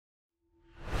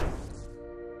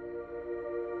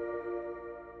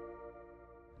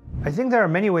I think there are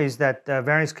many ways that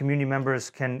various community members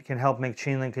can help make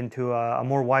Chainlink into a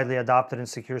more widely adopted and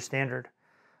secure standard.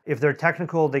 If they're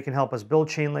technical, they can help us build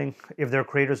Chainlink. If they're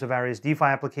creators of various DeFi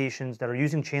applications that are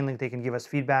using Chainlink, they can give us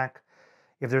feedback.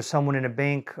 If there's someone in a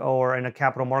bank or in a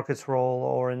capital markets role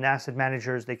or in asset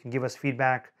managers, they can give us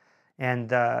feedback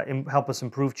and help us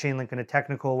improve Chainlink in a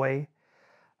technical way.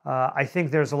 I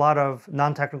think there's a lot of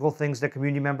non-technical things that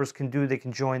community members can do. They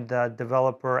can join the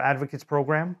Developer Advocates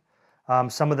Program.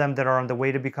 Some of them that are on the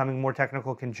way to becoming more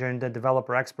technical can join the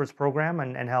Developer Experts Program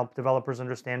and help developers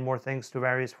understand more things through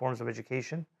various forms of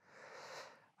education.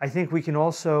 I think we can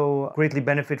also greatly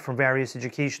benefit from various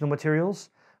educational materials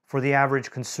for the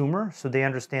average consumer, so they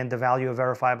understand the value of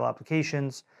verifiable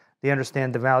applications, they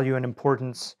understand the value and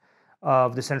importance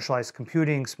of decentralized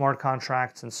computing, smart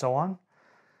contracts, and so on.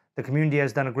 The community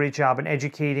has done a great job in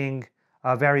educating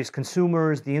various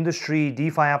consumers, the industry,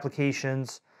 DeFi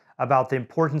applications, about the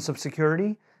importance of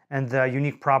security and the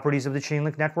unique properties of the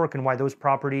Chainlink network and why those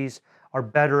properties are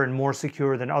better and more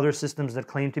secure than other systems that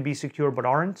claim to be secure but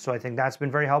aren't. So I think that's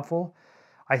been very helpful.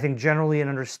 I think generally an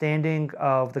understanding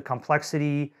of the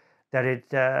complexity that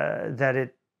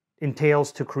it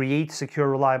entails to create secure,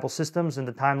 reliable systems and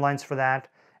the timelines for that,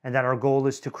 and that our goal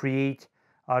is to create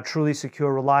truly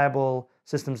secure, reliable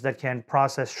systems that can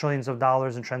process trillions of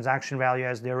dollars in transaction value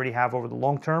as they already have over the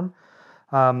long term.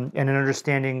 And an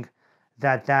understanding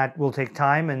that that will take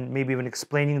time, and maybe even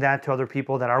explaining that to other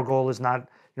people, that our goal is not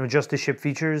just to ship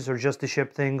features or just to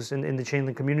ship things in the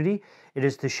Chainlink community. It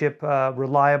is to ship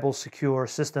reliable, secure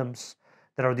systems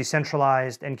that are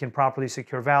decentralized and can properly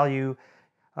secure value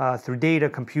through data,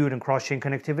 compute, and cross-chain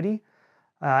connectivity.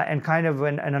 And kind of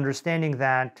an understanding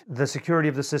that the security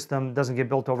of the system doesn't get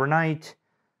built overnight,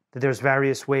 that there's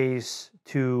various ways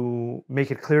to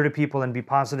make it clear to people and be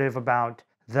positive about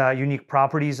the unique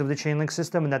properties of the Chainlink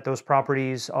system, and that those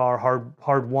properties are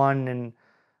hard won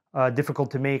and difficult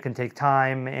to make and take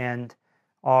time and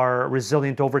are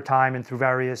resilient over time and through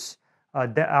various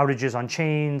outages on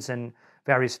chains and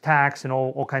various attacks and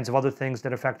all kinds of other things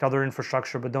that affect other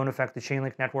infrastructure but don't affect the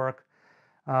Chainlink network.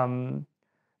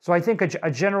 So I think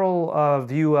a general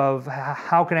view of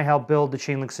how can I help build the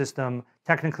Chainlink system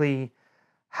technically,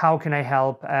 how can I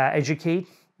help educate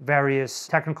various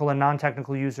technical and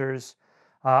non-technical users,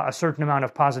 a certain amount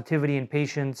of positivity and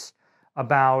patience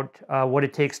about what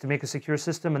it takes to make a secure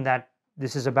system, and that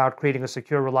this is about creating a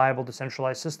secure, reliable,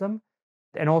 decentralized system,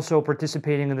 and also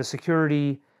participating in the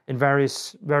security in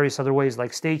various other ways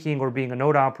like staking or being a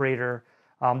node operator.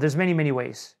 There's many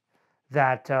ways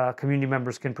that community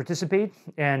members can participate,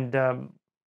 and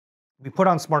we put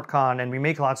on SmartCon and we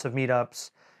make lots of meetups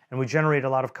and we generate a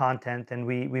lot of content, and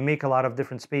we make a lot of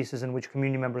different spaces in which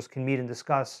community members can meet and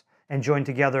discuss and join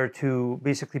together to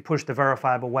basically push the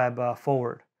verifiable web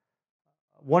forward.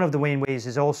 One of the main ways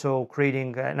is also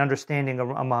creating an understanding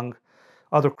among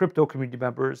other crypto community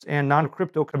members and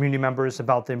non-crypto community members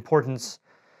about the importance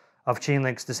of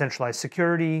Chainlink's decentralized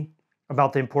security,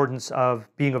 about the importance of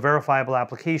being a verifiable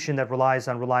application that relies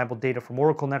on reliable data from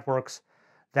Oracle networks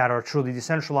that are truly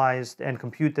decentralized, and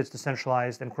compute that's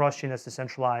decentralized, and cross-chain that's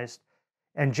decentralized,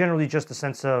 and generally just a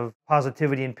sense of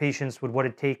positivity and patience with what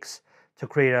it takes to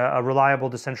create a reliable,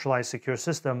 decentralized, secure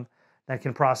system that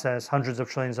can process hundreds of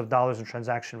trillions of dollars in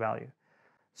transaction value.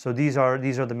 So these are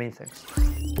the main things.